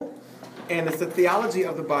and it's the theology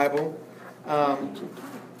of the Bible.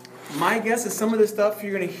 My guess is some of the stuff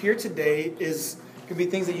you're going to hear today could be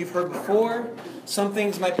things that you've heard before. Some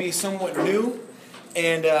things might be somewhat new,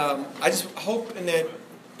 and I just hope and that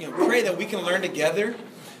pray that we can learn together.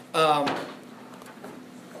 I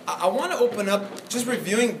want to open up just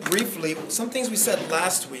reviewing briefly some things we said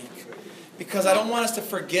last week, because I don't want us to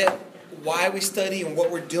forget why we study and what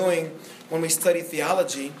we're doing when we study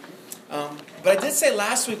theology. But I did say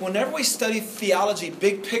last week, whenever we study theology,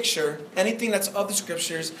 big picture, anything that's of the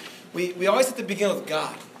Scriptures, we always have to begin with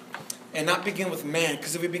God and not begin with man.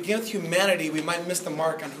 Because if we begin with humanity, we might miss the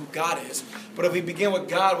mark on who God is. But if we begin with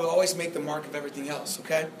God, we'll always make the mark of everything else,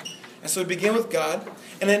 okay? And so we begin with God.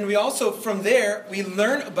 And then we also, from there, we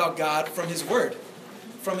learn about God from His Word.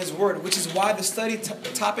 From His Word, which is why the study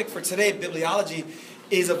topic for today, bibliology,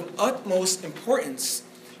 is of utmost importance.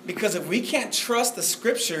 Because if we can't trust the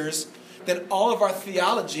Scriptures, then all of our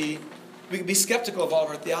theology, we can be skeptical of all of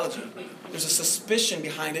our theology. There's a suspicion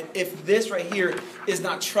behind it if this right here is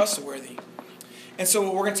not trustworthy. And so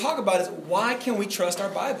what we're going to talk about is, why can we trust our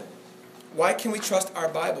Bible? Why can we trust our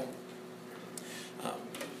Bible?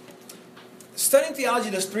 Studying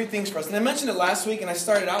theology does three things for us. And I mentioned it last week, and I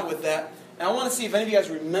started out with that. And I want to see if any of you guys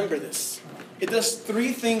remember this. It does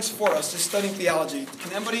three things for us, just studying theology.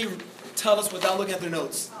 Can anybody tell us without looking at their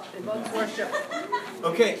notes? It invokes worship.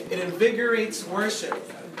 Okay, it invigorates worship.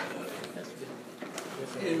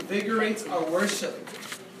 It invigorates our worship.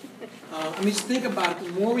 Just think about it.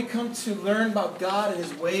 The more we come to learn about God and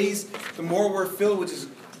His ways, the more we're filled with just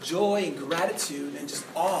joy and gratitude and just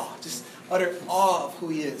awe, just utter awe of who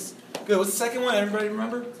He is. Good. What's the second one? Everybody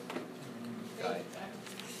remember?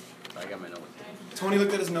 I got my notes. Tony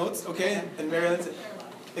looked at his notes, okay, and Marilyn said,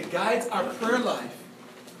 it guides our prayer life.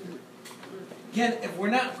 Again, if we're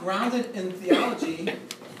not grounded in theology,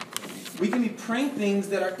 we can be praying things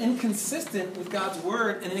that are inconsistent with God's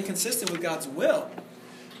Word and inconsistent with God's will.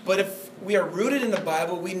 But if we are rooted in the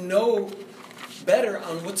Bible, we know better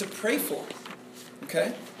on what to pray for.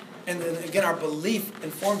 Okay? And then again, our belief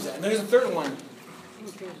informs that. And there's a third one.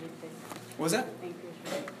 What was that?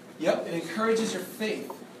 Yep, it encourages your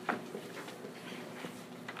faith.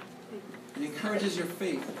 It encourages your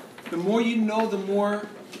faith. The more you know, the more,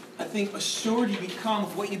 I think, assured you become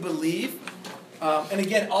of what you believe. And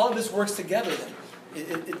again, all of this works together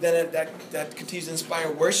then. That continues to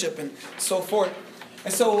inspire worship and so forth.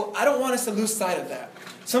 And so I don't want us to lose sight of that.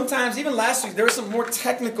 Sometimes, even last week, there were some more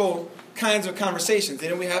technical kinds of conversations.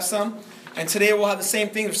 Didn't we have some? And today we'll have the same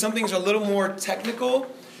thing. Some things are a little more technical,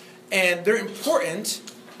 and they're important,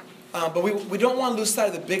 but we don't want to lose sight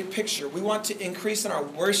of the big picture. We want to increase in our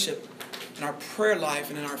worship, in our prayer life,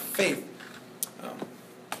 and in our faith.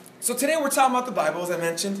 So today we're talking about the Bible, as I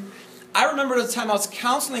mentioned. I remember the time I was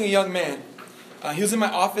counseling a young man. He was in my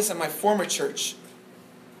office at my former church.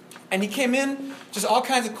 And he came in, just all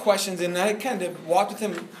kinds of questions, and I kind of walked with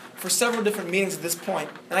him for several different meetings at this point.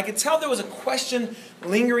 And I could tell there was a question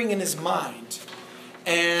lingering in his mind.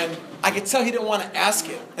 And I could tell he didn't want to ask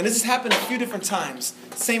it. And this has happened a few different times.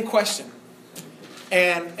 Same question.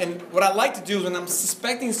 And what I like to do is when I'm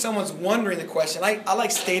suspecting someone's wondering the question, I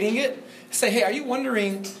like stating it. Say, hey, are you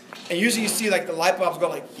wondering? And usually you see like the light bulbs go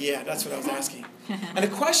like, yeah, that's what I was asking. And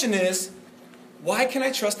the question is, why can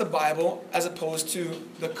I trust the Bible as opposed to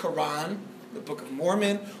the Quran, the Book of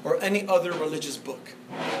Mormon, or any other religious book?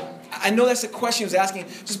 I know that's the question he was asking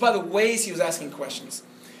just by the ways he was asking questions.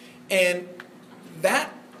 And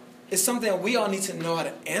that is something that we all need to know how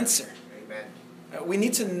to answer. Amen. We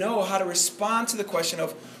need to know how to respond to the question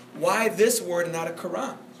of why this word and not a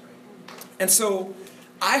Quran. And so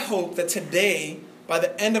I hope that today, by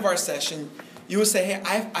the end of our session, you will say, hey,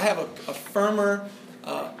 I have a firmer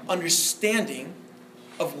understanding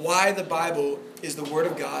of why the Bible is the Word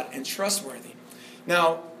of God and trustworthy.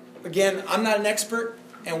 Now, again, I'm not an expert,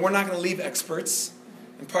 and we're not going to leave experts.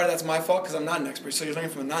 And part of that's my fault because I'm not an expert, so you're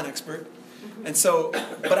learning from a non-expert. And so,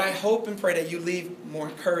 but I hope and pray that you leave more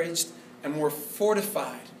encouraged and more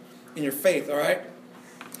fortified in your faith, all right?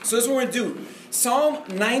 So this is what we're going to do. Psalm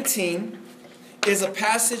 19 is a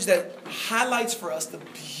passage that highlights for us the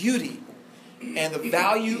beauty and the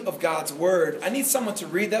value of God's Word. I need someone to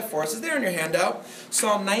read that for us. It's there in your handout.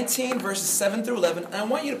 Psalm 19, verses 7 through 11. And I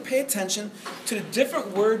want you to pay attention to the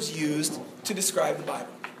different words used to describe the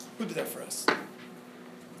Bible. Who did that for us?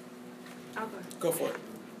 I'll Go for it.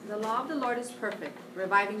 The law of the Lord is perfect,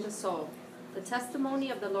 reviving the soul. The testimony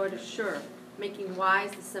of the Lord is sure, making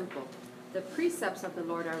wise the simple. The precepts of the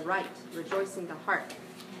Lord are right, rejoicing the heart.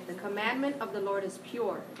 The commandment of the Lord is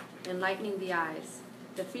pure, enlightening the eyes.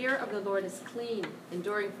 The fear of the Lord is clean,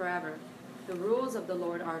 enduring forever. The rules of the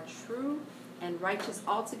Lord are true and righteous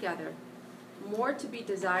altogether. More to be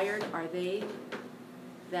desired are they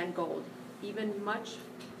than gold, even much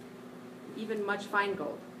fine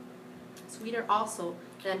gold. Sweeter also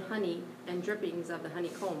than honey and drippings of the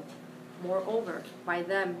honeycomb. Moreover, by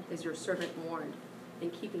them is your servant warned. In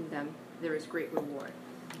keeping them, there is great reward.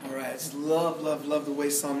 All right, I just love the way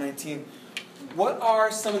Psalm 19. What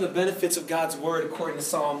are some of the benefits of God's word according to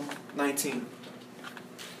Psalm 19?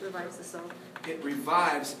 Revives the soul. It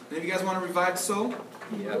revives. Any of you guys want to revive the soul?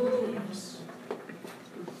 Yeah.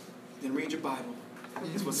 Then read your Bible.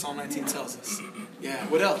 That's what Psalm 19 tells us. Yeah.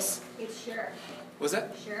 What else? It's sure. What's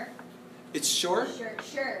that? Sure. It's sure? Sure.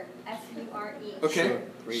 Sure. S-U-R-E. Okay.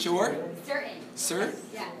 Sure? Certain. Sir?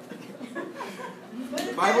 Yeah.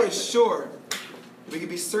 The Bible is sure. We can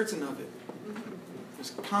be certain of it.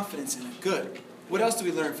 There's confidence in it. Good. What else do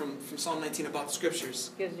we learn from Psalm 19 about the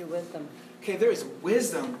scriptures? Gives you wisdom. Okay, there is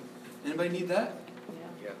wisdom. Anybody need that?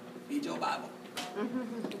 Yeah. Read your Bible.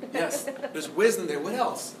 Yes, there's wisdom there. What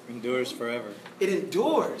else? Endures forever. It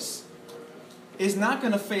endures. It's not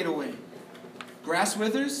going to fade away. Grass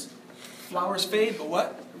withers, flowers fade, but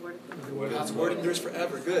what? God's word endures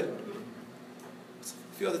forever. Good.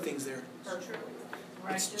 A few other things there.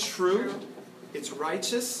 It's true. It's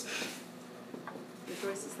righteous.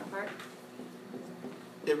 Rejoices the heart.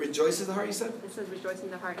 It rejoices the heart, you said? It says rejoicing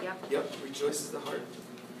the heart, yep. Yep, rejoices the heart.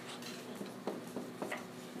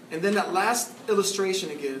 And then that last illustration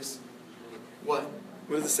it gives, what?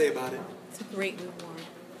 What does it say about it? It's a great reward.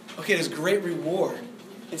 Okay, there's great reward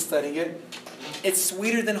in studying it. It's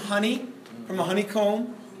sweeter than honey from a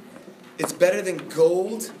honeycomb. It's better than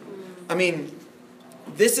gold. I mean,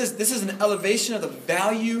 this is an elevation of the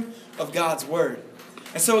value of God's word.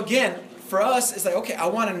 And so again, for us, it's like, okay, I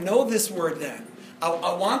want to know this word then.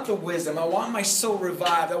 I want the wisdom. I want my soul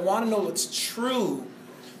revived. I want to know what's true.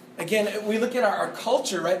 Again, we look at our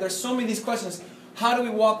culture, right? There's so many of these questions. How do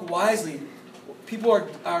we walk wisely? People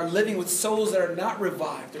are living with souls that are not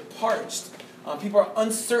revived. They're parched. People are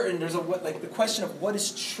uncertain. There's the question of what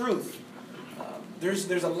is truth.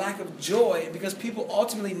 There's a lack of joy because people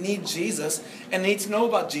ultimately need Jesus and need to know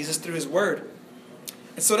about Jesus through His Word.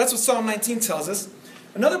 And so that's what Psalm 19 tells us.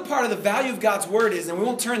 Another part of the value of God's Word is, and we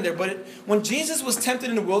won't turn there, but when Jesus was tempted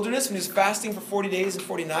in the wilderness, when He was fasting for 40 days and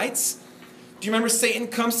 40 nights, do you remember Satan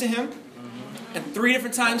comes to Him and 3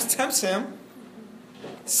 different times tempts Him?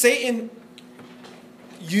 Satan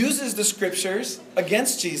uses the Scriptures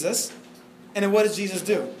against Jesus, and then what does Jesus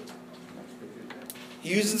do? He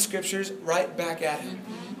uses the Scriptures right back at Him.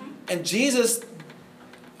 And Jesus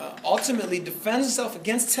ultimately defends Himself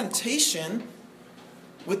against temptation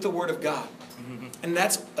with the Word of God. And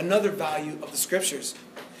that's another value of the Scriptures.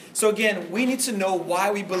 So again, we need to know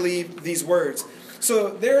why we believe these words. So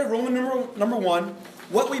there, Roman number 1,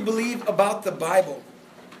 what we believe about the Bible.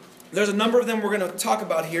 There's a number of them we're going to talk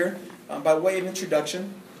about here by way of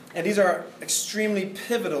introduction. And these are extremely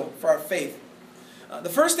pivotal for our faith. The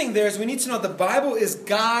first thing there is we need to know the Bible is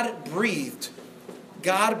God-breathed.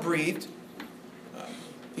 God-breathed.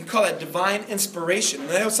 You call that divine inspiration.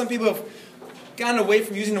 And I know some people have gotten away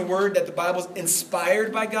from using the word that the Bible is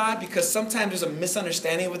inspired by God because sometimes there's a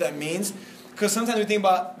misunderstanding of what that means. Because sometimes we think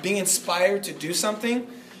about being inspired to do something.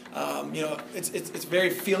 It's very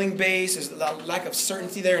feeling-based. There's a lack of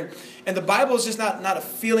certainty there. And the Bible is just not a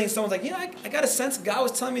feeling. Someone's like, I got a sense God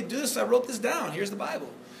was telling me to do this, so I wrote this down. Here's the Bible.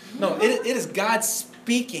 No, it is God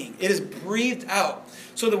speaking. It is breathed out.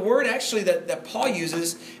 So the word actually that Paul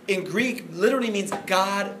uses in Greek literally means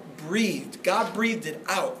God breathed. God breathed it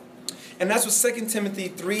out. And that's what 2 Timothy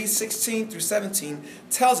 3:16 through 17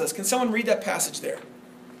 tells us. Can someone read that passage there?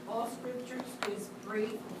 All scriptures is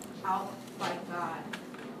breathed out by God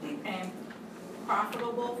and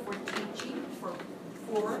profitable for teaching, for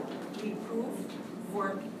reproof,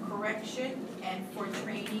 for correction, and for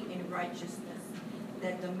training in righteousness,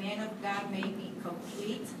 that the man of God may be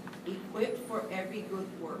complete, equipped for every good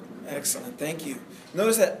work. Excellent, thank you.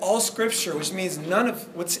 Notice that all Scripture, which means none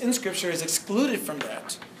of what's in Scripture is excluded from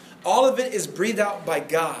that. All of it is breathed out by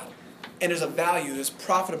God, and there's a value, it's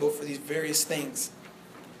profitable for these various things.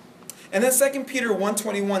 And then 2 Peter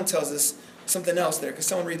 1:21 tells us something else there. Can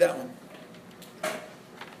someone read that one?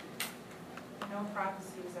 No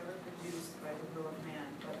prophecy was ever produced by the will of man,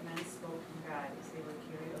 but men spoke from God as they were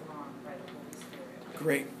carried along by the Holy Spirit.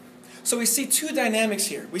 Great. So we see two dynamics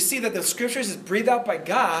here. We see that the Scriptures is breathed out by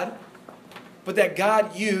God, but that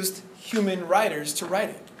God used human writers to write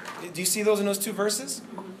it. Do you see those in those two verses?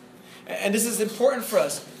 And this is important for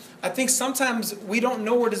us. I think sometimes we don't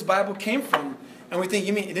know where this Bible came from. And we think,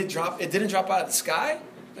 you mean it didn't drop out of the sky?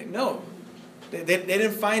 Like, no. They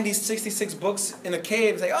didn't find these 66 books in a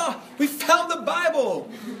cave. It's like, we found the Bible.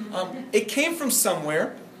 It came from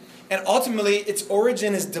somewhere. And ultimately, its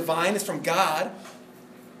origin is divine, it's from God.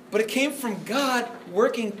 But it came from God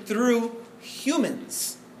working through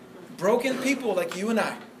humans, broken people like you and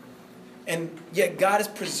I. And yet God has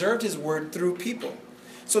preserved his word through people.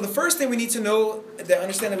 So the first thing we need to know, that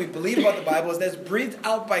understand that we believe about the Bible, is that it's breathed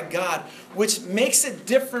out by God, which makes it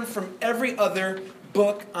different from every other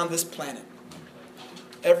book on this planet.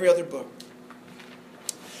 Every other book.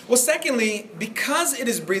 Well, secondly, because it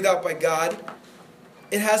is breathed out by God,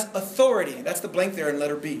 it has authority. That's the blank there in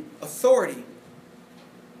letter B. Authority.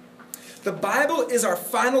 The Bible is our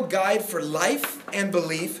final guide for life and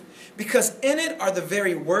belief because in it are the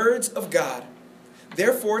very words of God.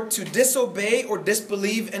 Therefore, to disobey or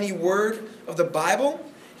disbelieve any word of the Bible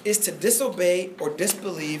is to disobey or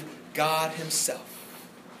disbelieve God himself.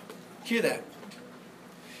 Hear that?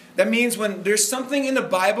 That means when there's something in the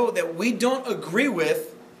Bible that we don't agree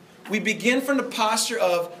with, we begin from the posture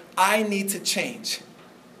of, I need to change.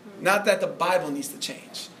 Not that the Bible needs to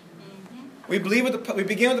change. We begin with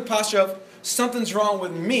the posture of, something's wrong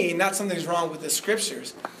with me, not something's wrong with the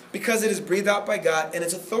Scriptures. Because it is breathed out by God and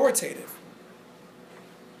it's authoritative.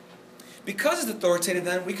 Because it's authoritative,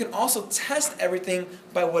 then, we can also test everything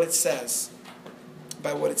by what it says.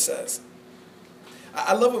 By what it says.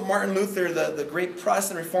 I love what Martin Luther, the great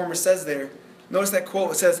Protestant reformer, says there. Notice that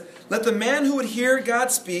quote. It says, let the man who would hear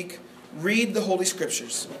God speak read the Holy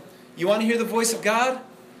Scriptures. You want to hear the voice of God?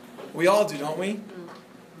 We all do, don't we?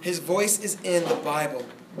 His voice is in the Bible.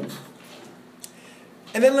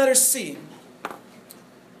 And then letter C.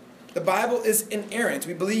 The Bible is inerrant.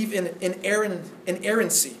 We believe in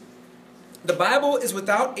inerrancy. The Bible is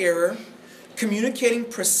without error, communicating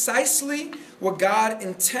precisely what God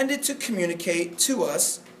intended to communicate to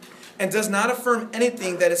us, and does not affirm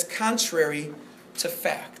anything that is contrary to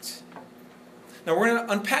fact. Now we're going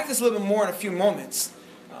to unpack this a little bit more in a few moments.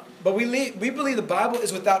 But we believe the Bible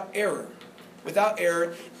is without error. Without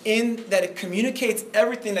error in that it communicates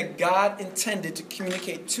everything that God intended to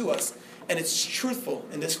communicate to us. And it's truthful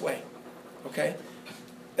in this way. Okay?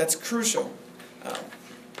 That's crucial.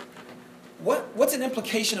 What's an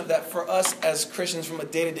implication of that for us as Christians from a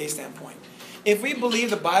day-to-day standpoint? If we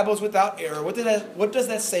believe the Bible is without error, what does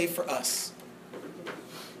that say for us?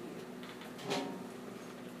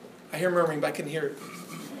 I hear murmuring, but I couldn't hear it.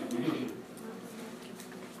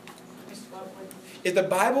 If the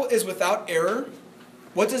Bible is without error,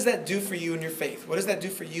 what does that do for you in your faith? What does that do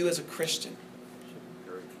for you as a Christian?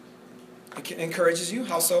 It encourages you?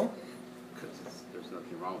 How so? Because there's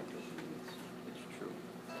nothing wrong with it. It's true.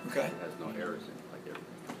 Okay. It has no errors in it, like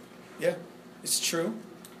everything. Yeah, it's true.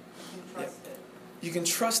 You can trust it. You can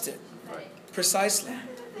trust it. Right. Precisely.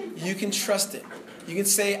 You can trust it. You can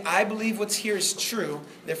say, I believe what's here is true,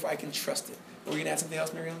 therefore I can trust it. Were you going to add something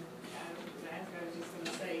else, Miriam? I was just going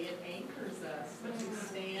to say, it anchors us to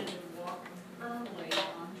stand and walk firmly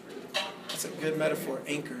on truth. That's a good metaphor,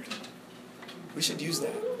 anchored. We should use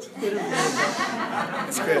that.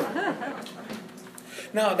 That's good.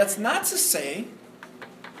 Now, that's not to say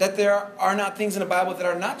that there are not things in the Bible that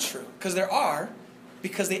are not true. Because there are,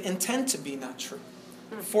 because they intend to be not true.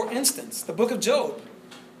 For instance, the book of Job.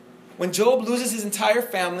 When Job loses his entire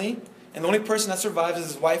family, and the only person that survives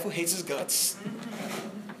is his wife who hates his guts,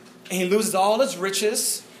 and he loses all his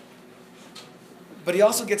riches, but he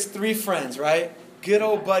also gets 3 friends, right? Good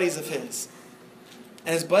old buddies of his.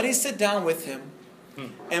 And his buddies sit down with him,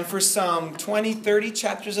 and for some 20, 30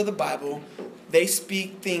 chapters of the Bible, they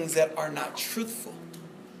speak things that are not truthful.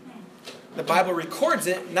 The Bible records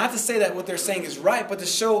it, not to say that what they're saying is right, but to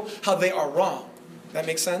show how they are wrong. That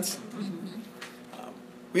makes sense?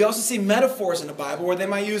 We also see metaphors in the Bible where they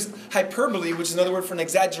might use hyperbole, which is another word for an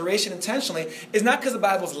exaggeration intentionally. It's not because the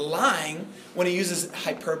Bible's lying when it uses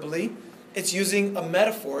hyperbole. It's using a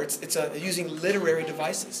metaphor. It's using literary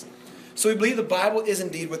devices. So we believe the Bible is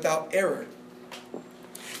indeed without error.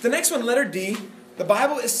 The next one, letter D, the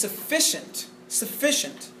Bible is sufficient.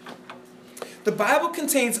 Sufficient. The Bible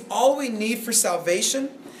contains all we need for salvation,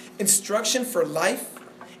 instruction for life,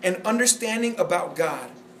 and understanding about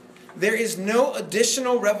God. There is no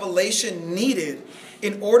additional revelation needed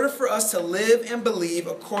in order for us to live and believe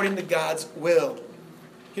according to God's will.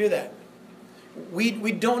 Hear that?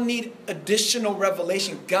 We don't need additional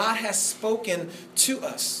revelation. God has spoken to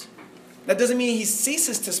us. That doesn't mean he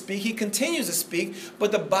ceases to speak. He continues to speak.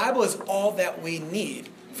 But the Bible is all that we need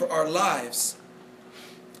for our lives.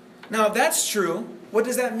 Now, if that's true, what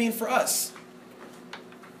does that mean for us?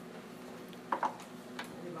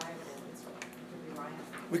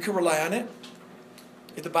 We can rely on it.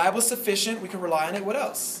 If the Bible is sufficient, we can rely on it. What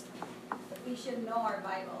else? We should know our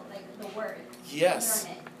Bible, like the Word. Yes.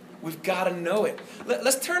 Learn it. We've got to know it.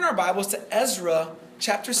 Let's turn our Bibles to Ezra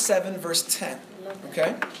chapter 7, verse 10.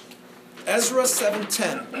 Okay? Ezra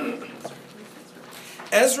 7:10.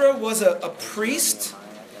 Ezra was a priest.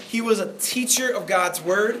 He was a teacher of God's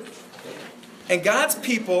word. And God's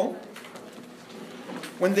people,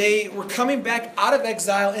 when they were coming back out of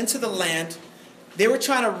exile into the land, they were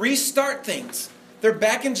trying to restart things. They're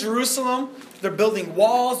back in Jerusalem. They're building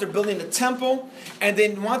walls. They're building the temple. And they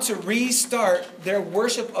want to restart their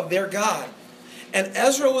worship of their God. And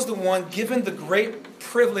Ezra was the one given the great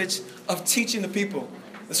privilege of teaching the people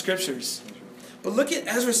the scriptures. But look at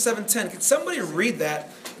Ezra 7:10. Can somebody read that?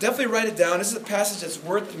 Definitely write it down. This is a passage that's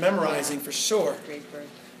worth memorizing for sure.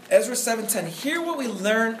 Ezra 7:10. Hear what we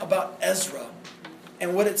learn about Ezra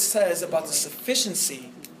and what it says about the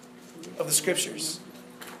sufficiency of the scriptures.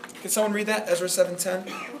 Can someone read that? Ezra 7:10.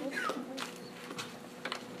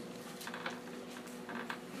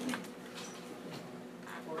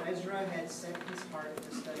 For Ezra had set his heart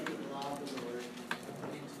to study the law of the Lord,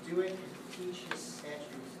 and to do it and to teach his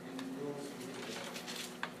statutes and rules in Israel.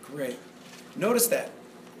 Great. Notice that.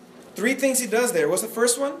 3 things he does there. What's the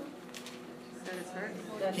first one?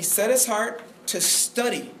 He set his heart to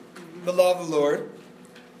study the law of the Lord.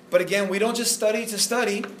 But again, we don't just study to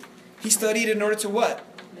study. He studied in order to what?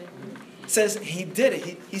 It says he did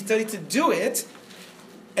it. He studied to do it.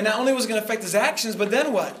 And not only was it going to affect his actions, but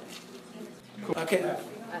then what? Okay.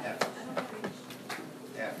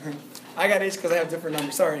 I got H because I have different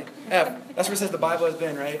numbers. Sorry. F. That's where it says the Bible has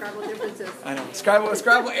been, right? Scribble differences. I know.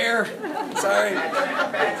 Scribble error. Sorry.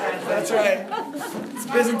 That's right. It's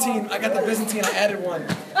Byzantine. I got the Byzantine. I added one.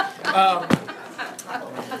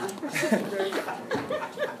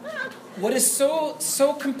 What is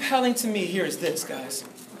so compelling to me here is this, guys.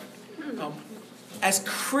 As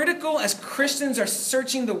critical as Christians are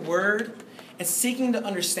searching the Word and seeking to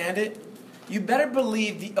understand it, you better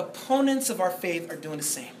believe the opponents of our faith are doing the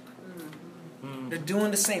same. They're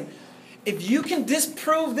doing the same. If you can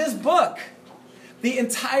disprove this book, the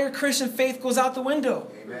entire Christian faith goes out the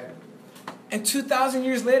window. Amen. And 2,000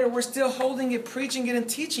 years later, we're still holding it, preaching it, and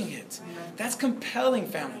teaching it. That's compelling,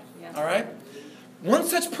 family. All right? One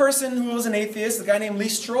such person who was an atheist, a guy named Lee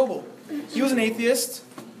Strobel. He was an atheist,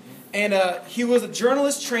 and he was a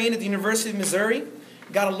journalist trained at the University of Missouri,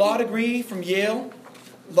 got a law degree from Yale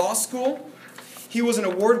Law School. He was an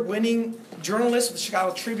award-winning journalist with the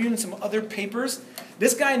Chicago Tribune and some other papers.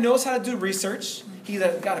 This guy knows how to do research. He's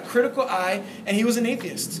got a critical eye, and he was an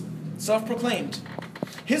atheist, self-proclaimed.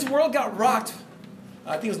 His world got rocked,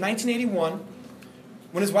 I think it was 1981,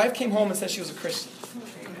 when his wife came home and said she was a Christian.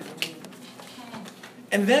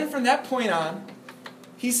 And then from that point on,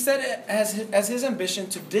 he set it as his ambition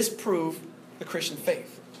to disprove the Christian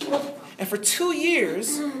faith. And for 2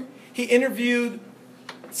 years, he interviewed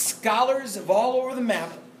scholars of all over the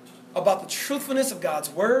map about the truthfulness of God's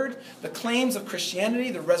Word, the claims of Christianity,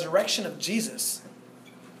 the resurrection of Jesus.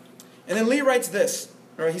 And then Lee writes this,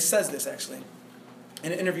 or he says this actually,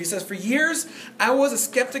 in an interview. He says, "For years, I was a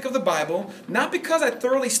skeptic of the Bible, not because I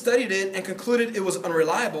thoroughly studied it and concluded it was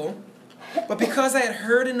unreliable, but because I had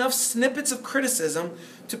heard enough snippets of criticism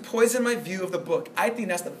to poison my view of the book." I think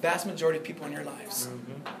that's the vast majority of people in your lives.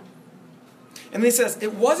 And then he says,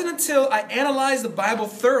 "It wasn't until I analyzed the Bible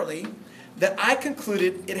thoroughly that I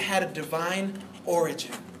concluded it had a divine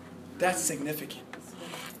origin." That's significant.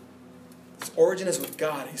 Its origin is with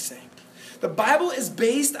God, he's saying. The Bible is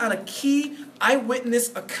based on a key eyewitness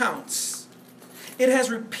accounts. It has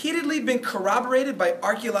repeatedly been corroborated by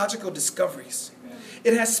archaeological discoveries.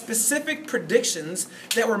 It has specific predictions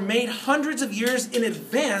that were made hundreds of years in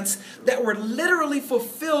advance that were literally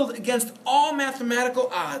fulfilled against all mathematical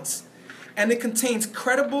odds. And it contains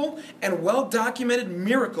credible and well-documented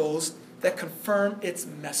miracles that confirm its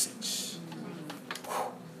message.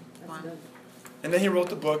 And then he wrote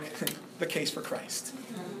the book, The Case for Christ.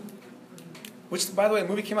 Which, by the way, the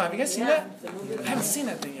movie came out. Have you guys seen that? I haven't seen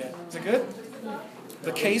that thing yet. Is it good?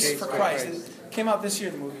 The Case for Christ. It came out this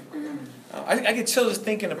year, the movie. I get chills just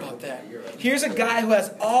thinking about that. Here's a guy who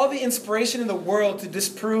has all the inspiration in the world to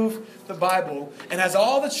disprove the Bible and has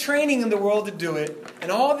all the training in the world to do it and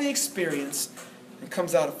all the experience and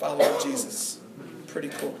comes out a follower of Jesus. Pretty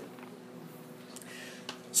cool.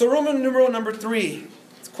 So Roman numeral number 3.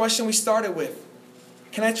 It's a question we started with.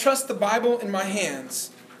 Can I trust the Bible in my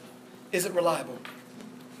hands? Is it reliable?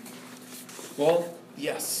 Well,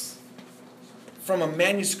 yes. From a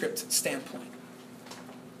manuscript standpoint.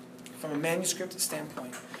 From a manuscript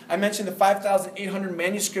standpoint. I mentioned the 5,800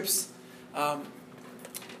 manuscripts, and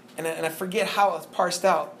I forget how it's parsed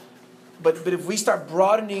out, but if we start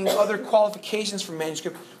broadening other qualifications for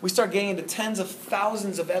manuscript, we start getting into tens of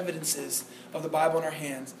thousands of evidences of the Bible in our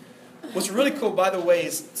hands. What's really cool, by the way,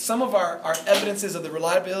 is some of our evidences of the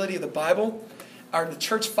reliability of the Bible are the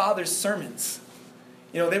church fathers' sermons.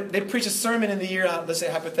 You know, they preach a sermon in the year, let's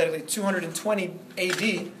say hypothetically, 220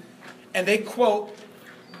 AD, and they quote,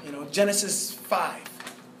 you know, Genesis 5.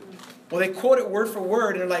 Well, they quote it word for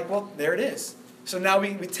word, and they're like, well, there it is. So now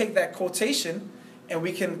we take that quotation, and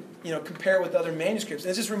we can, you know, compare it with other manuscripts. And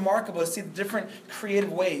it's just remarkable to see the different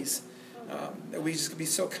creative ways that we just can be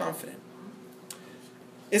so confident.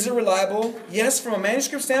 Is it reliable? Yes, from a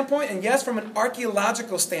manuscript standpoint, and yes, from an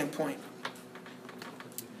archaeological standpoint.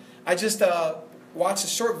 I just watched a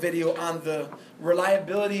short video on the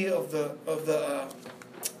reliability of the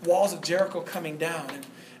walls of Jericho coming down.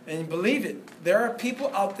 And believe it, there are people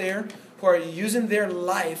out there who are using their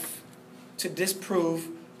life to disprove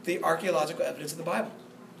the archaeological evidence of the Bible.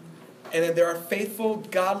 And then there are faithful,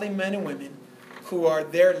 godly men and women who are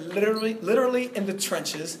there literally in the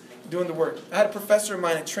trenches doing the work. I had a professor of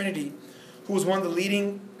mine at Trinity who was one of the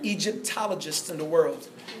leading Egyptologists in the world.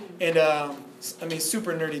 And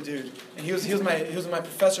super nerdy dude. And he was my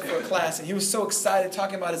professor for a class, and he was so excited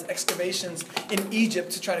talking about his excavations in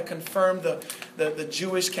Egypt to try to confirm the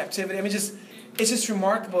Jewish captivity. I mean, it's just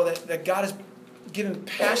remarkable that God has given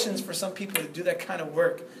passions for some people to do that kind of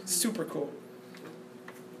work. Super cool.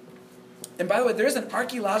 And by the way, there is an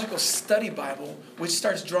archaeological study Bible which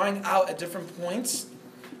starts drawing out at different points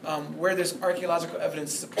where there's archaeological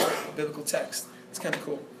evidence to support a biblical text. It's kind of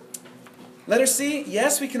cool. Letter C,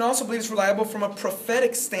 yes, we can also believe it's reliable from a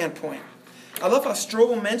prophetic standpoint. I love how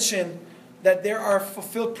Strobel mentioned that there are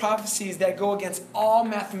fulfilled prophecies that go against all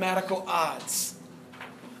mathematical odds.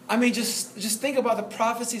 I mean, just think about the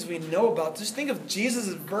prophecies we know about. Just think of Jesus'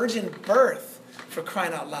 virgin birth, for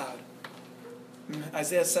crying out loud.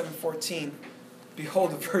 Isaiah 7:14,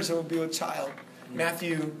 behold, the virgin will be with child.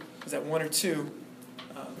 Matthew, was that 1 or 2?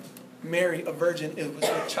 Mary, a virgin, was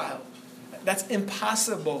with child. That's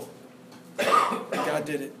impossible. God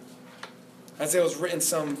did it. Isaiah was written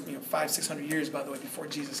some 500-600 years, by the way, before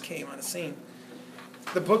Jesus came on the scene.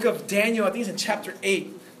 The book of Daniel, I think it's in chapter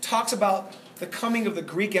 8, talks about the coming of the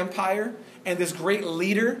Greek Empire and this great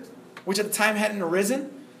leader, which at the time hadn't arisen.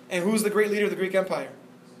 And who's the great leader of the Greek Empire?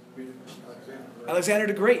 Alexander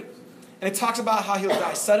the Great. And it talks about how he'll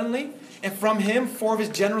die suddenly, and from him 4 of his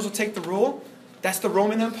generals will take the rule. That's the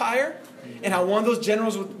Roman Empire. And how one of those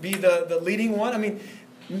generals would be the leading one. I mean,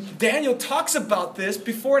 Daniel talks about this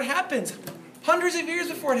before it happens. Hundreds of years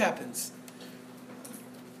before it happens.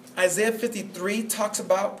 Isaiah 53 talks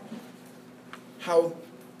about how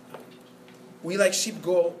we like sheep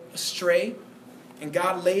go astray, and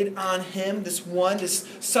God laid on him, this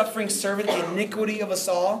suffering servant, the iniquity of us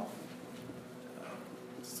all.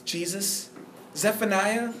 Jesus.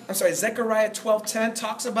 Zechariah 12:10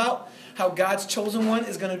 talks about how God's chosen one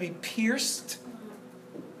is going to be pierced.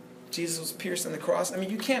 Jesus was pierced on the cross. I mean,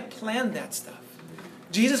 you can't plan that stuff.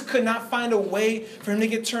 Jesus could not find a way for him to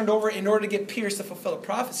get turned over in order to get pierced to fulfill a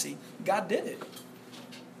prophecy. God did it.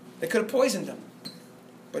 They could have poisoned him,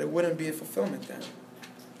 but it wouldn't be a fulfillment then.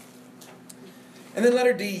 And then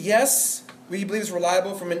letter D, yes, we believe it's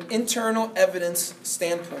reliable from an internal evidence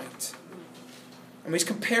standpoint. And we just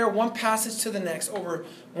compare one passage to the next over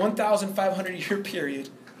 1,500-year period.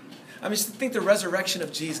 I mean, just think the resurrection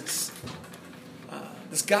of Jesus.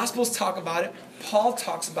 The Gospels talk about it. Paul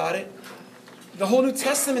talks about it. The whole New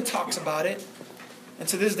Testament talks about it. And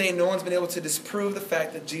to this day, no one's been able to disprove the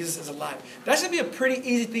fact that Jesus is alive. That should be a pretty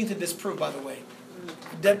easy thing to disprove, by the way.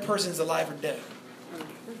 A dead person's alive or dead.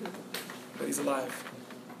 But he's alive.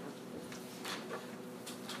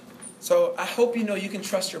 So I hope you know you can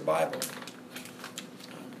trust your Bible.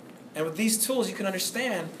 And with these tools, you can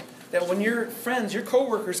understand that when your friends, your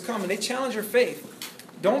coworkers come and they challenge your faith,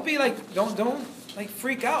 don't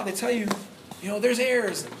freak out. They tell you, there's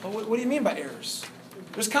errors. Well, what do you mean by errors?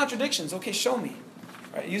 There's contradictions. Okay, show me.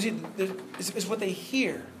 Right? Usually, it's what they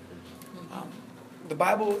hear. The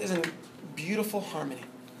Bible is in beautiful harmony.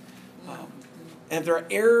 And if there are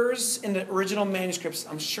errors in the original manuscripts,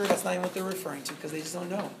 I'm sure that's not even what they're referring to because they just don't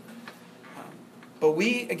know. But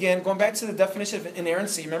we, again, going back to the definition of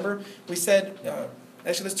inerrancy, remember we said,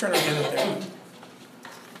 actually let's turn our hand up there.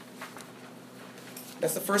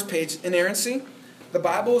 That's the first page, inerrancy. The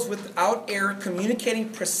Bible is without error, communicating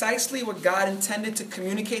precisely what God intended to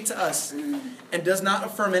communicate to us and does not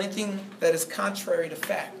affirm anything that is contrary to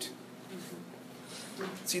fact.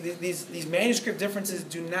 See, these manuscript differences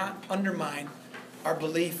do not undermine our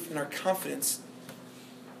belief and our confidence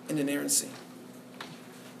in inerrancy.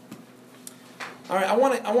 All right, I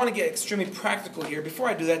want to get extremely practical here. Before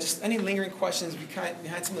I do that, just any lingering questions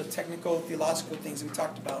behind some of the technical, theological things we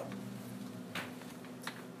talked about.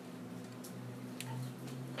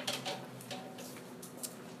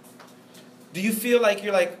 Do you feel like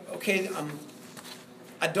you're like, okay,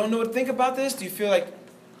 I don't know what to think about this? Do you feel like,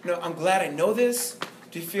 I'm glad I know this?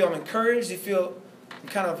 Do you feel I'm encouraged? Do you feel I'm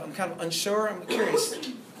kind of unsure? I'm curious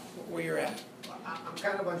where you're at. I'm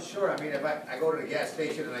kind of unsure. I mean, if I go to the gas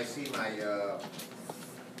station and I see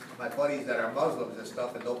my buddies that are Muslims and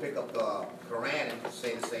stuff, and they'll pick up the Quran and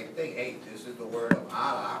say the same thing. Hey, this is the word of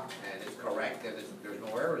Allah, and it's correct, and there's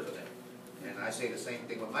no errors in it. And I say the same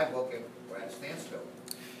thing with my book, and we're at a standstill.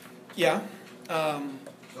 Yeah.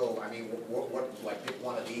 So, I mean, what do I pick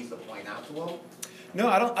one of these to point out to them? No,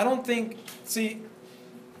 I don't think. See,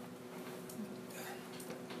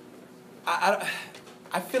 I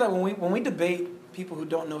feel like when we debate people who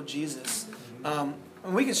don't know Jesus, and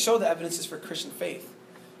we can show the evidences for Christian faith,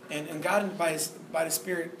 and God by the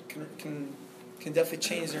Spirit can definitely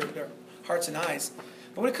change their hearts and eyes.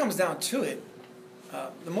 But when it comes down to it,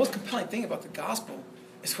 the most compelling thing about the gospel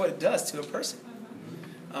is what it does to a person.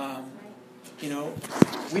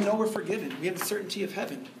 We know we're forgiven. We have the certainty of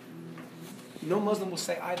heaven. No Muslim will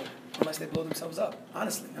say either, unless they blow themselves up.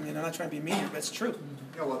 Honestly, I mean, I'm not trying to be mean here, but it's true.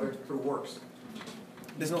 Yeah, well, they're through works.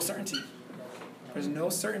 There's no certainty. There's no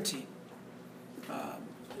certainty.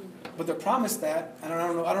 But they're promised that. I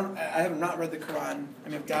don't know. I have not read the Quran. I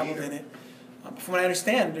mean, I've dabbled in it. But from what I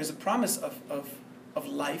understand, there's a promise of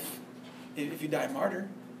life if you die a martyr.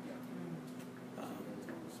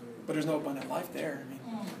 But there's no abundant life there. I mean,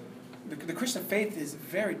 the Christian faith is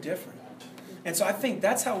very different. And so I think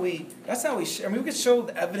that's how we share. I mean, we could show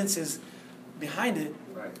the evidences behind it.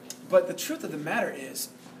 Right. But the truth of the matter is,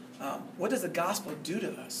 what does the gospel do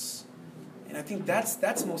to us? And I think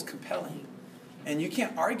that's most compelling. And you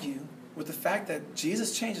can't argue with the fact that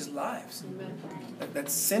Jesus changes lives. That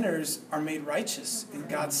sinners are made righteous in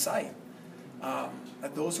God's sight.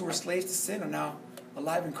 That those who were slaves to sin are now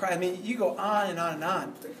alive in Christ. I mean, you go on and on and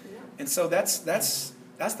on. And so that's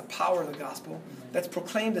the power of the gospel that's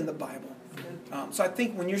proclaimed in the Bible. So I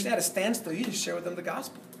think when you're at a standstill, you just share with them the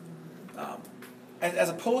gospel. As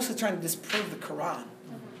opposed to trying to disprove the Quran.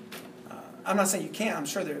 I'm not saying you can't. I'm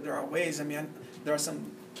sure there are ways. I mean, there are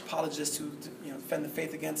some apologists who defend the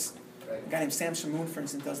faith against a guy named Sam Shamoun, for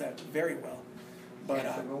instance, does that very well. But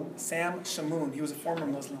Sam Shamoun, he was a former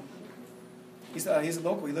Muslim. He's a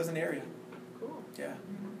local. He lives in the area. Cool. Yeah.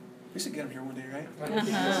 We should get him here one day, right?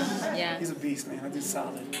 Yeah. He's a beast, man. I do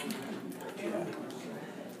solid. Yeah.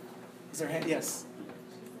 Is there a hand? Yes.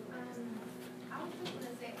 I was just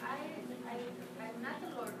going to say, I met the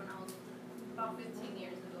Lord when I was about 15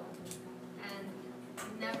 years ago, and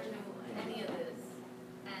never knew any of this,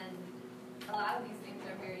 and a lot of these things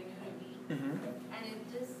are very new to me, and it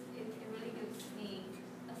really gives me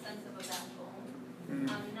a sense of a backbone.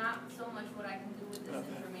 Not so much what I can do with this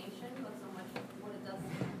information, but so much what it does to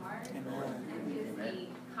my heart, and gives me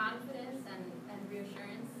confidence and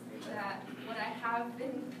reassurance that what I have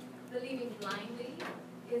been believing blindly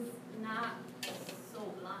is not so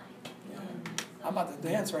blind. I'm about to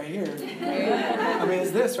dance right here. I mean,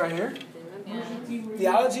 it's this right here.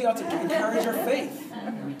 Theology ought to encourage our faith.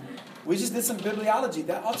 We just did some bibliology.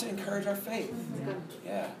 That ought to encourage our faith.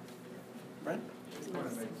 Yeah. Brent? I just want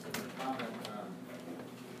to make a comment.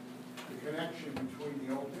 The connection between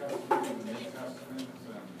the Old Testament and the New Testament,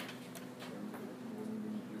 when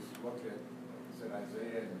we just look at, like I said,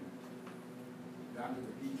 Isaiah, and down to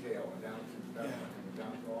the detail, and down to Bethlehem, and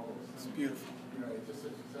down to all those things. It's beautiful. It's just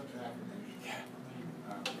such an affirmation. Yeah.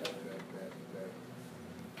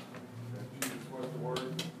 That Jesus was the Word,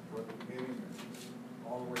 was the beginning, and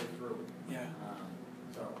all the way through. Yeah.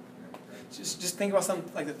 Right. Just think about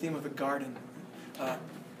something like the theme of the garden.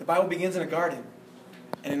 The Bible begins in a garden.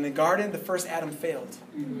 And in the garden, the first Adam failed.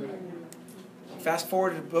 Fast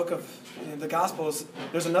forward to the book of the Gospels,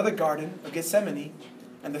 there's another garden of Gethsemane,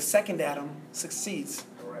 and the second Adam succeeds.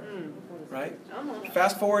 Right?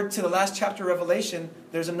 Fast forward to the last chapter of Revelation,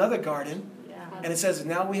 there's another garden, and it says,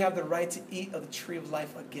 now we have the right to eat of the tree of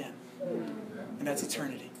life again. And that's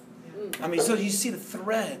eternity. I mean, so you see the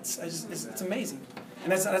threads. It's amazing.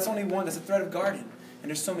 And that's only one. That's a thread of garden. And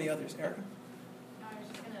there's so many others. Erica? I was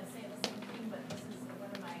just going to say the same thing, but this is one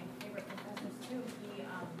of my favorite professors too. He,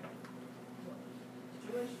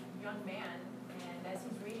 Jewish young man, and as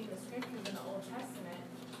he's reading the scriptures in the Old Testament,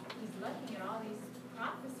 he's looking at all these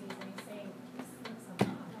prophecies and he's saying, this looks a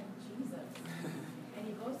lot like Jesus. And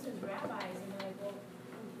he goes to his rabbis and they're like, well,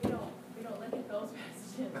 we don't look at those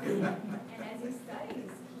passages. And as he studies,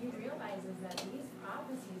 he realizes that these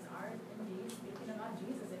prophecies are indeed speaking about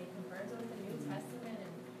Jesus, and he confirms it with the New Testament. And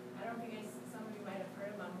I don't know if you guys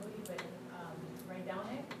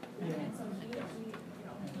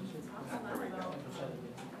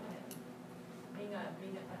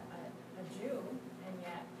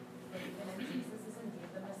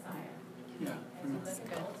Yeah. As we look at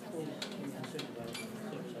the Old Testament,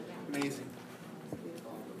 Amazing.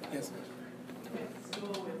 Yes. School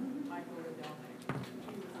with Michael Riddell.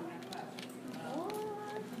 He was in that class.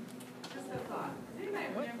 Just a thought. Does anybody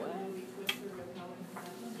remember the movie Twister with Helen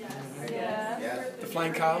Hunt? Yes. Yes. The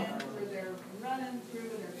flying cow? Where they're running through,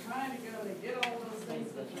 they're trying to go, they get all those things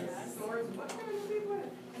with their swords, what kind of people?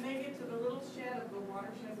 And they get to the little shed of the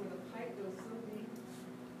watershed where the pipe goes so deep.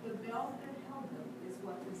 The belt that held them is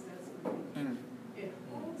what this does for me. It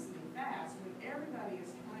holds me fast when everybody is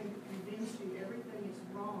trying to convince you everything is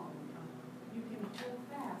wrong. You can hold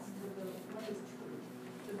fast to what is true,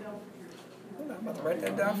 the belt of truth. I'm about to write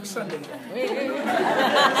that down for Sunday. Amen.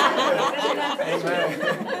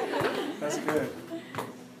 That's good.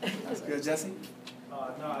 That's good. Jesse? No,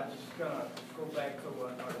 I'm just gonna go back to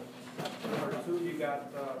what number 2, you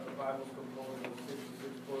got the Bible's composed of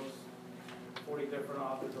 66 books, 40 different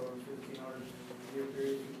authors over 1,500-year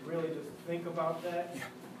period. You really just think about that.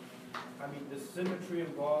 I mean, the symmetry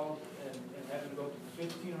involved in having to go through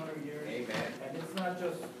 1,500 years. Amen. And it's not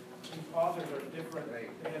just these authors are different.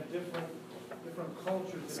 They have different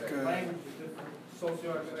cultures, different languages, different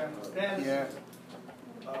socioeconomic status. Yeah.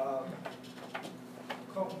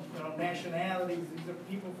 Nationalities. These are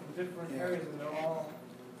people from different areas, and they're all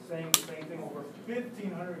saying the same thing over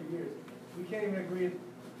 1,500 years. We can't even agree with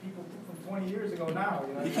people from 20 years ago now.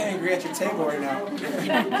 You can't agree at your table right now.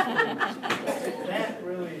 That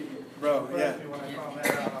really yeah. me when I found that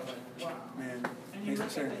out. I was like, wow. Man. And you look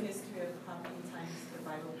at the history of how many times the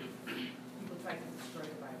Bible, people try to destroy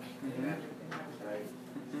the Bible. They never died.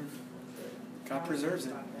 God preserves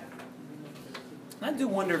it. I do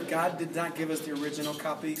wonder if God did not give us the original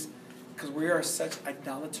copies because we are such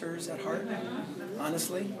idolaters at heart,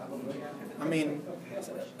 honestly. I mean,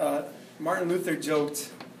 Martin Luther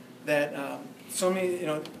joked that so many,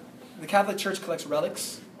 the Catholic Church collects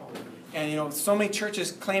relics, and, so many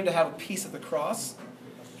churches claim to have a piece of the cross.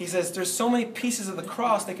 He says, there's so many pieces of the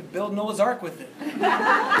cross, they could build Noah's Ark with it.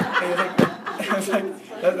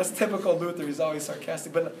 That's typical Luther. He's always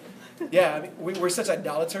sarcastic. But yeah, I mean, we're such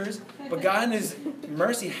idolaters. But God in His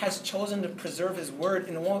mercy has chosen to preserve His word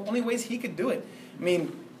in the only ways He could do it. I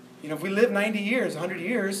mean, if we live 90 years, 100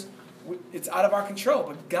 years, it's out of our control.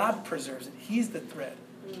 But God preserves it. He's the thread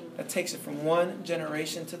that takes it from one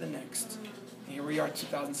generation to the next. And here we are,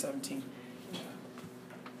 2017.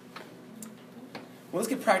 Well, let's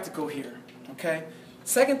get practical here, okay?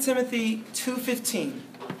 2 Timothy 2:15.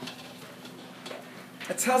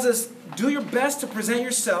 It tells us, do your best to present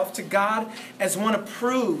yourself to God as one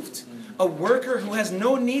approved, a worker who has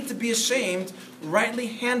no need to be ashamed, rightly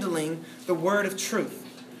handling the word of truth.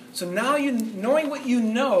 So now knowing what you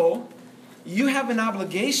know, you have an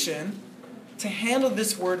obligation to handle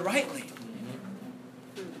this word rightly.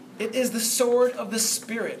 It is the sword of the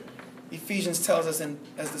Spirit, Ephesians tells us,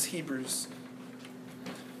 as does Hebrews.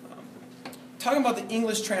 Talking about the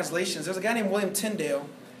English translations, there's a guy named William Tyndale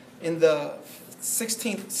in the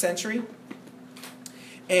 16th century.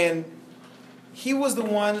 And he was the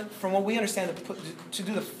one, from what we understand, to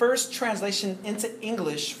do the first translation into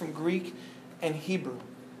English from Greek and Hebrew.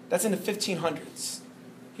 That's in the 1500s.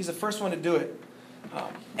 He's the first one to do it.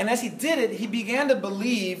 And as he did it, he began to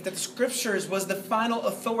believe that the Scriptures was the final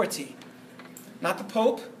authority. Not the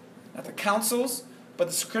Pope, not the councils, but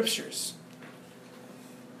the Scriptures.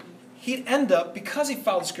 He'd end up, because he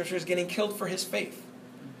followed the Scriptures, getting killed for his faith.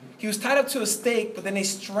 He was tied up to a stake, but then they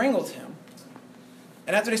strangled him.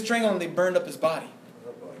 And after they strangled him, they burned up his body.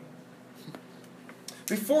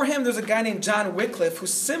 Before him, there's a guy named John Wycliffe who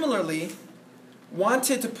similarly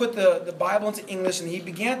wanted to put the Bible into English, and he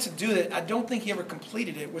began to do that. I don't think he ever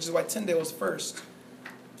completed it, which is why Tyndale was first.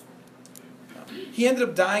 He ended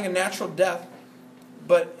up dying a natural death,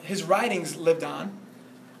 but his writings lived on,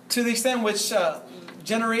 to the extent which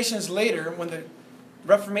generations later, when the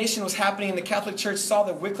Reformation was happening and the Catholic Church saw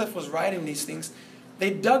that Wycliffe was writing these things, they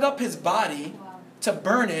dug up his body to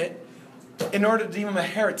burn it in order to deem him a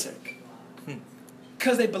heretic.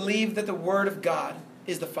 Because they believed that the Word of God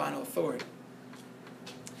is the final authority.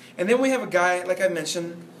 And then we have a guy, like I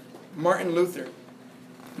mentioned, Martin Luther.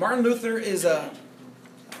 Martin Luther is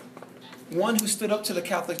one who stood up to the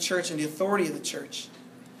Catholic Church and the authority of the Church.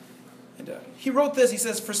 And he wrote this. He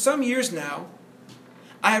says, "For some years now,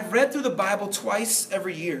 I have read through the Bible twice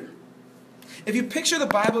every year. If you picture the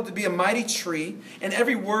Bible to be a mighty tree and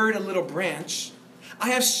every word a little branch, I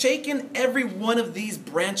have shaken every one of these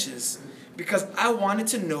branches because I wanted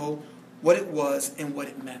to know what it was and what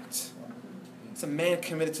it meant." It's a man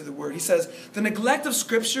committed to the Word. He says, "The neglect of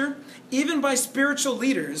Scripture, even by spiritual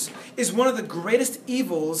leaders, is one of the greatest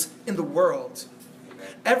evils in the world.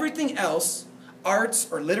 Everything else, arts,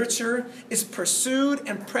 or literature is pursued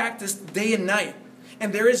and practiced day and night,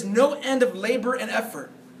 and there is no end of labor and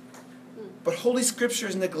effort. But Holy Scripture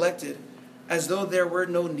is neglected as though there were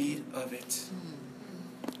no need of it.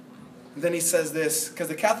 And then he says this, because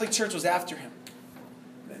the Catholic Church was after him.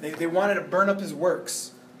 They wanted to burn up his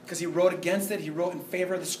works because he wrote against it. He wrote in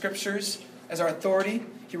favor of the Scriptures as our authority.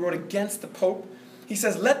 He wrote against the Pope. He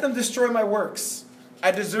says, "Let them destroy my works. I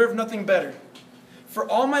deserve nothing better. For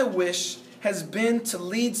all my wish has been to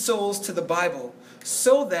lead souls to the Bible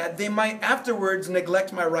so that they might afterwards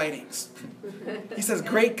neglect my writings." He says,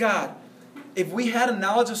 "Great God, if we had a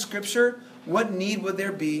knowledge of Scripture, what need would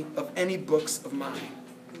there be of any books of mine?"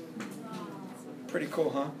 Pretty cool,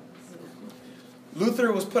 huh?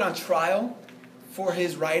 Luther was put on trial for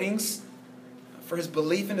his writings, for his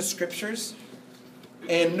belief in the Scriptures,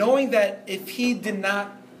 and knowing that if he did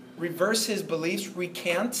not reverse his beliefs,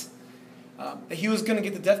 recant, that he was going to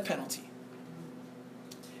get the death penalty.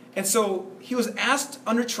 And so he was asked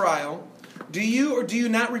under trial, "Do you or do you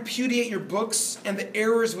not repudiate your books and the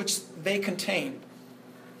errors which they contain?"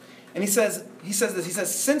 And he says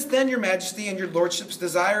this, "Since then your majesty and your lordships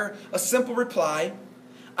desire a simple reply,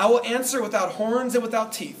 I will answer without horns and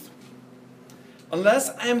without teeth. Unless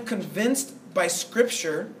I am convinced by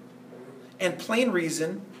Scripture and plain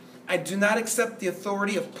reason, I do not accept the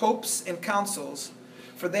authority of popes and councils,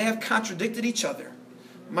 for they have contradicted each other.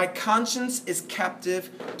 My conscience is captive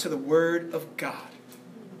to the word of God."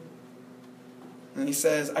 And he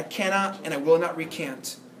says, "I cannot and I will not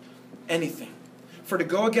recant anything. For to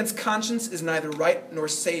go against conscience is neither right nor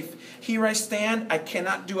safe. Here I stand, I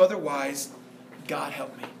cannot do otherwise. God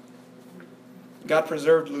help me." God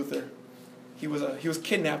preserved Luther. He was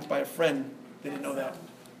kidnapped by a friend. They didn't know that.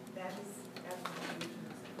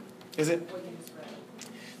 Is it?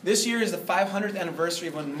 This year is the 500th anniversary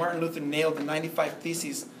of when Martin Luther nailed the 95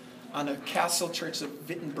 Theses on the Castle Church of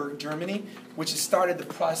Wittenberg, Germany, which started the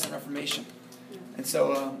Protestant Reformation. And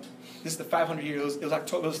so this is the 500 year. It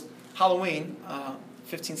was Halloween,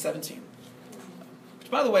 1517.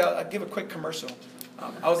 By the way, I'll give a quick commercial.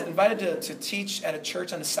 I was invited to teach at a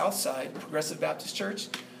church on the south side, Progressive Baptist Church,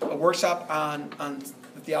 a workshop on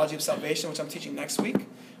the theology of salvation, which I'm teaching next week.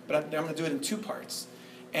 But I'm going to do it in 2 parts.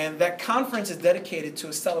 And that conference is dedicated to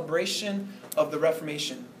a celebration of the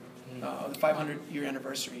Reformation, the 500-year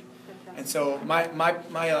anniversary. And so my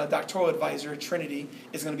doctoral advisor, Trinity,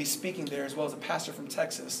 is going to be speaking there, as well as a pastor from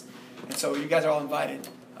Texas. And so you guys are all invited.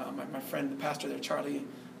 My friend, the pastor there, Charlie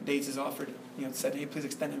Dates, has offered, said, "Hey, please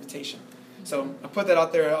extend an invitation." So I put that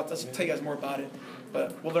out there. I'll tell you guys more about it.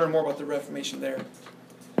 But we'll learn more about the Reformation there.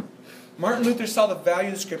 Martin Luther saw the value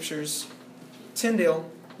of the Scriptures. Tyndale,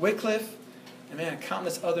 Wycliffe, and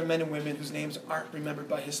countless other men and women whose names aren't remembered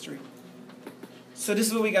by history. So this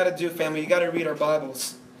is what we got to do, family. You got to read our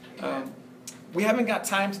Bibles. We haven't got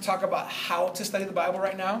time to talk about how to study the Bible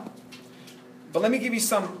right now. But let me give you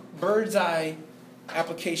some bird's eye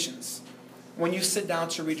applications when you sit down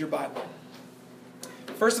to read your Bible.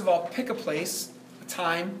 First of all, pick a place, a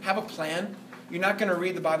time, have a plan. You're not going to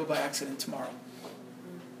read the Bible by accident tomorrow.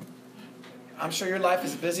 I'm sure your life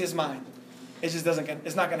is as busy as mine. It's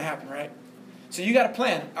not going to happen, right? So you got a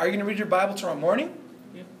plan. Are you going to read your Bible tomorrow morning?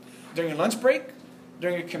 Yeah. During your lunch break?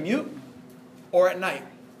 During your commute? Or at night?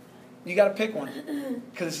 You got to pick one,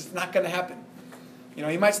 because it's not going to happen.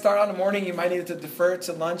 You might start out in the morning, you might need to defer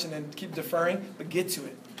to lunch and then keep deferring, but get to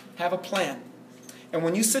it. Have a plan. And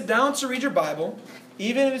when you sit down to read your Bible,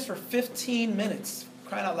 even if it's for 15 minutes,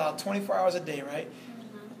 crying out loud, 24 hours a day, right?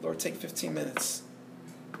 Lord, take 15 minutes.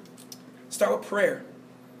 Start with prayer.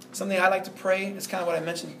 Something I like to pray is kind of what I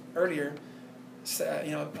mentioned earlier.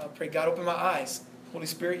 I'll pray, "God, open my eyes. Holy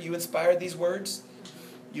Spirit, you inspired these words.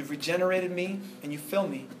 You've regenerated me and you fill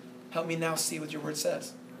me. Help me now see what your word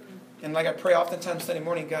says." And like I pray oftentimes Sunday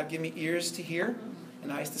morning, "God, give me ears to hear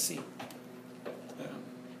and eyes to see."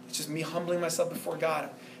 It's just me humbling myself before God.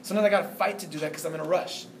 Sometimes I got to fight to do that because I'm in a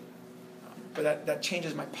rush. But that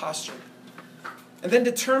changes my posture. And then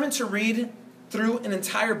determine to read through an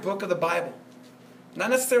entire book of the Bible. Not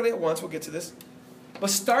necessarily at once, we'll get to this. But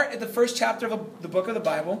start at the first chapter of the book of the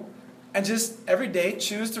Bible and just every day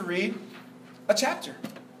choose to read a chapter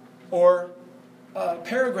or a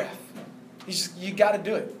paragraph. You got to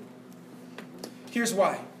do it. Here's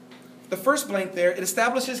why. The first blank there, it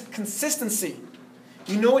establishes consistency.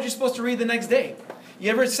 You know what you're supposed to read the next day. You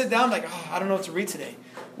ever sit down like, I don't know what to read today?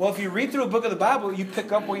 Well, if you read through a book of the Bible, you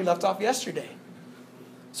pick up where you left off yesterday.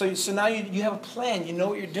 So now you have a plan. You know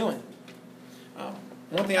what you're doing.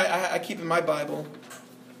 One thing I keep in my Bible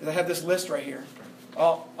is I have this list right here.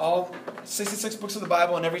 All 66 books of the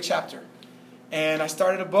Bible in every chapter. And I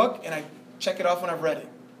started a book and I check it off when I've read it.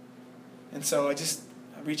 And so I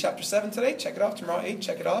read chapter 7 today, check it off. Tomorrow 8,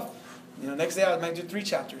 check it off. Next day I might do 3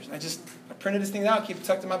 chapters. And I printed this thing out, keep it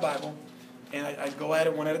tucked in my Bible, and I go at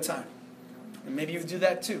it one at a time. And maybe you do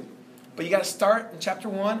that too. But you got to start in chapter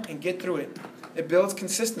 1 and get through it. It builds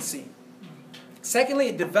consistency. Secondly,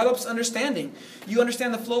 it develops understanding. You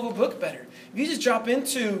understand the flow of a book better. If you just drop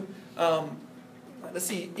into,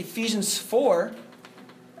 Ephesians 4,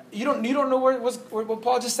 you don't know what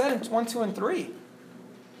Paul just said in 1, 2, and 3.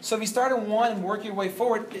 So if you start in 1 and work your way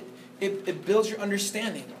forward, it builds your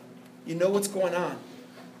understanding. You know what's going on.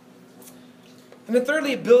 And then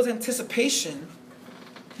thirdly, it builds anticipation.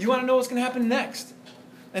 You want to know what's going to happen next.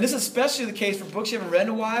 And this is especially the case for books you haven't read in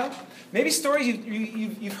a while. Maybe stories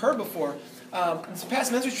you've heard before. In this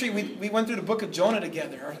past men's retreat, we went through the book of Jonah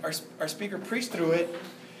together. Our speaker preached through it.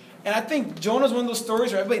 And I think Jonah's one of those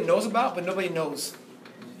stories where everybody knows about, but nobody knows.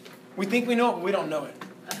 We think we know it, but we don't know it.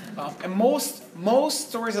 And most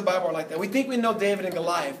stories of the Bible are like that. We think we know David and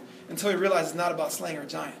Goliath until we realize it's not about slaying our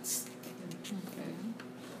giants.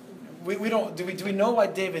 Do we know why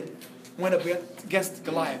David went up against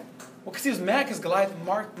Goliath? Well, because he was mad because Goliath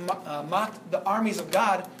mocked the armies of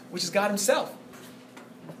God, which is God himself.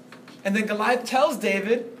 And then Goliath tells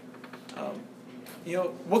David,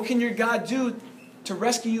 what can your God do to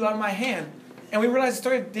rescue you out of my hand? And we realize the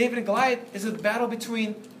story of David and Goliath is a battle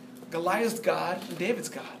between Goliath's God and David's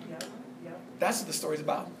God. That's what the story's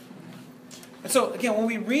about. And so, again, when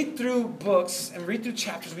we read through books and read through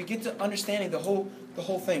chapters, we get to understanding the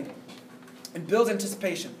whole thing. It builds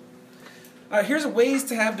anticipation. All right, here's ways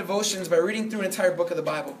to have devotions by reading through an entire book of the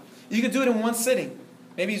Bible. You can do it in one sitting.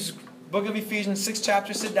 Maybe it's book of Ephesians, 6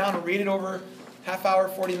 chapters, sit down and read it over half hour,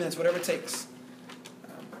 40 minutes, whatever it takes.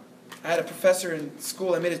 I had a professor in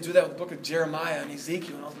school that made us do that with the book of Jeremiah and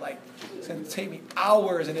Ezekiel, and I was like, it's going to take me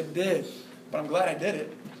hours, and it did. But I'm glad I did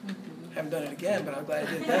it. I haven't done it again, but I'm glad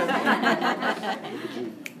I did that.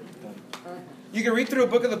 You can read through a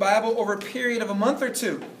book of the Bible over a period of a month or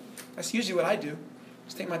 2. That's usually what I do.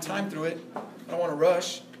 Just take my time through it. I don't want to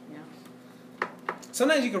rush.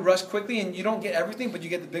 Sometimes you can rush quickly and you don't get everything, but you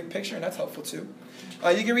get the big picture, and that's helpful too.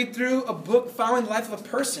 You can read through a book following the life of a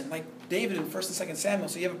person, like David in 1 and 2 Samuel,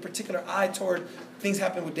 so you have a particular eye toward things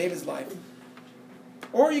happening with David's life.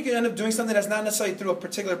 Or you can end up doing something that's not necessarily through a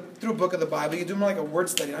book of the Bible. You do more like a word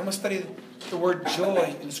study. I'm going to study the word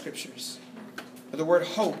joy in the Scriptures, or the word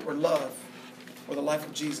hope or love, or the life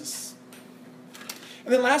of Jesus.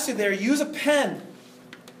 And then lastly use a pen.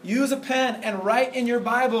 Use a pen and write in your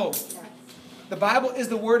Bible. The Bible is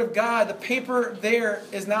the Word of God. The paper there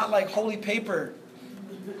is not like holy paper.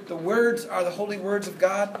 The words are the holy words of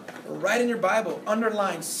God. Write in your Bible.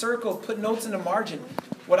 Underline, circle, put notes in the margin.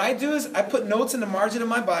 What I do is I put notes in the margin of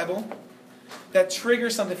my Bible that trigger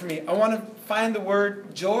something for me. I want to find the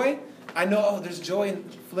word joy. I know, there's joy in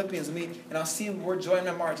Philippians and I'll see the word joy in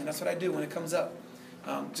my margin. That's what I do when it comes up.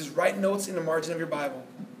 Just write notes in the margin of your Bible.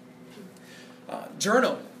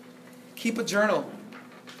 Journal. Keep a journal.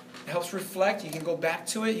 It helps reflect. You can go back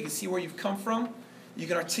to it. You can see where you've come from. You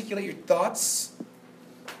can articulate your thoughts.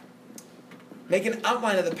 Make an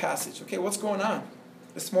outline of the passage. Okay, what's going on?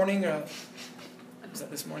 This morning, was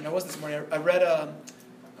that this morning? No, it was this morning. I read, no,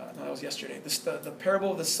 that was yesterday. The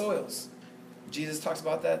parable of the soils. Jesus talks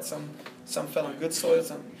about that. Some fell on good soil.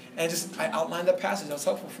 I outlined that passage. That was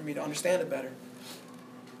helpful for me to understand it better.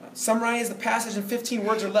 Summarize the passage in 15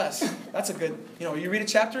 words or less. That's a good, you read a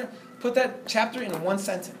chapter, put that chapter in one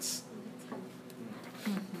sentence.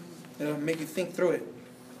 It'll make you think through it.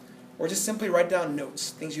 Or just simply write down notes,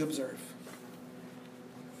 things you observe.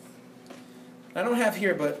 I don't have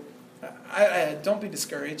here, but I don't be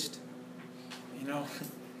discouraged.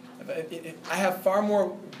 I have far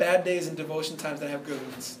more bad days in devotion times than I have good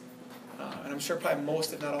ones. And I'm sure probably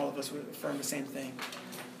most, if not all of us, would affirm the same thing.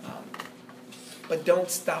 But don't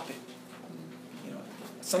stop it.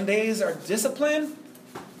 Some days are discipline,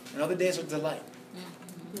 and other days are delight.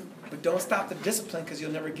 But don't stop the discipline because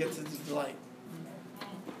you'll never get to the delight.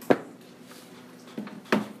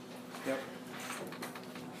 Yep.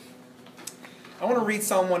 I want to read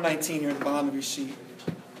Psalm 119 here at the bottom of your sheet.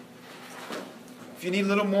 If you need a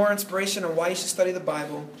little more inspiration on why you should study the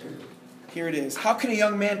Bible, here it is. How can a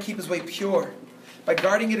young man keep his way pure? By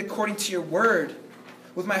guarding it according to your word.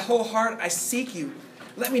 With my whole heart I seek you.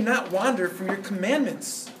 Let me not wander from your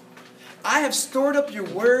commandments. I have stored up your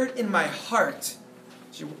word in my heart.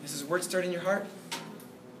 Is his word stored in your heart?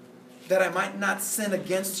 That I might not sin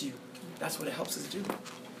against you. That's what it helps us do.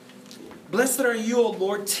 Blessed are you, O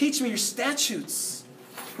Lord. Teach me your statutes.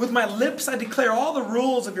 With my lips I declare all the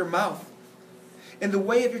rules of your mouth. In the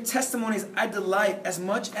way of your testimonies I delight as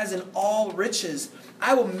much as in all riches.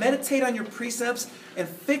 I will meditate on your precepts and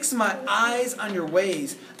fix my eyes on your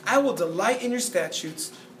ways. I will delight in your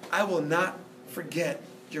statutes. I will not forget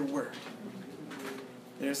your word.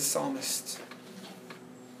 There's the psalmist.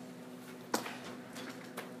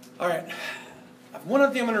 All right. I have one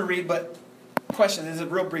other thing I'm going to read, but question. This is a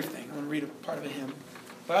real brief thing. I'm going to read a part of a hymn.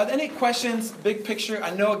 But are there any questions, big picture?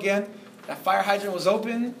 I know, again, that fire hydrant was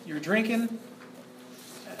open. You were drinking.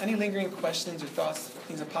 Any lingering questions or thoughts,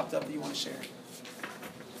 things that popped up that you want to share?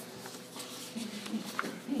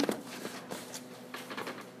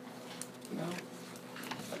 No?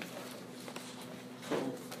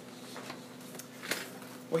 Cool.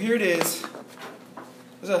 Well, here it is.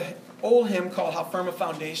 There's an old hymn called How Firm a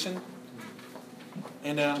Foundation.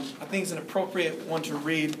 And I think it's an appropriate one to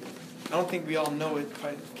read. I don't think we all know it.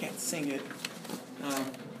 Probably can't sing it.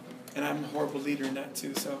 And I'm a horrible leader in that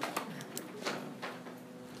too. So,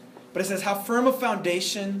 but it says, how firm a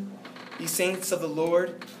foundation, ye saints of the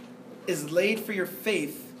Lord, is laid for your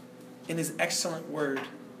faith in his excellent word.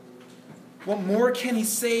 What more can he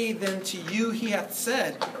say than to you he hath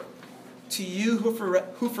said? To you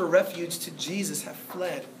who for refuge to Jesus have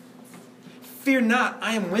fled. Fear not,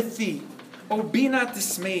 I am with thee. Oh, be not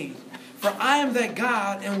dismayed. For I am that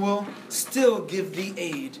God and will still give thee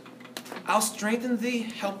aid. I'll strengthen thee,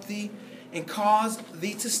 help thee, and cause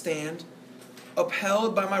thee to stand,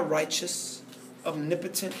 upheld by my righteous,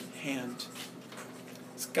 omnipotent hand.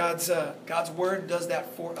 It's God's word does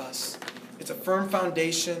that for us. It's a firm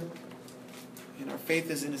foundation, and our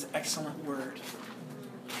faith is in his excellent word.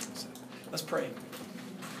 So, let's pray.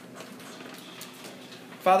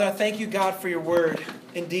 Father, I thank you, God, for your word.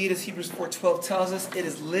 Indeed, as Hebrews 4:12 tells us, it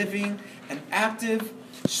is living and active,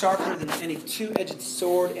 sharper than any two-edged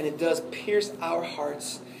sword, and it does pierce our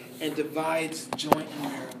hearts and divides joint and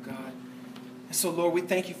marrow, God. And so, Lord, we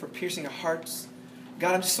thank you for piercing our hearts.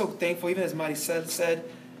 God, I'm just so thankful, even as Mighty said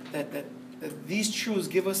that these truths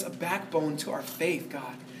give us a backbone to our faith,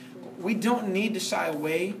 God. We don't need to shy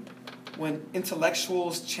away when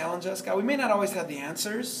intellectuals challenge us, God. We may not always have the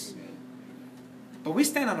answers, but we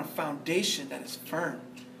stand on a foundation that is firm.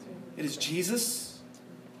 It is Jesus.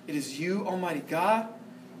 It is you, Almighty God.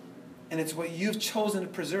 And it's what you've chosen to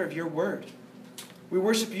preserve, your word. We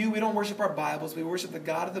worship you. We don't worship our Bibles. We worship the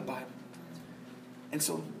God of the Bible. And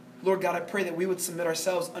so, Lord God, I pray that we would submit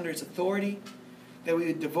ourselves under its authority, that we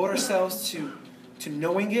would devote ourselves to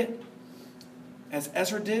knowing it, as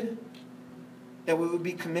Ezra did, that we would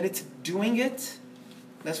be committed to doing it,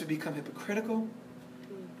 lest we become hypocritical,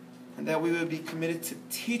 and that we would be committed to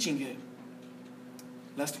teaching it,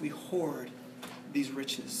 lest we hoard these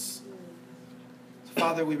riches. So,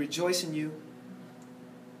 Father, we rejoice in you.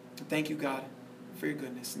 And thank you, God, for your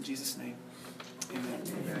goodness. In Jesus' name, amen.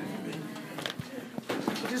 Amen.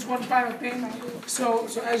 Just one final thing. So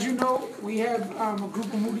as you know, we have a group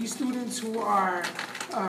of Moody students who are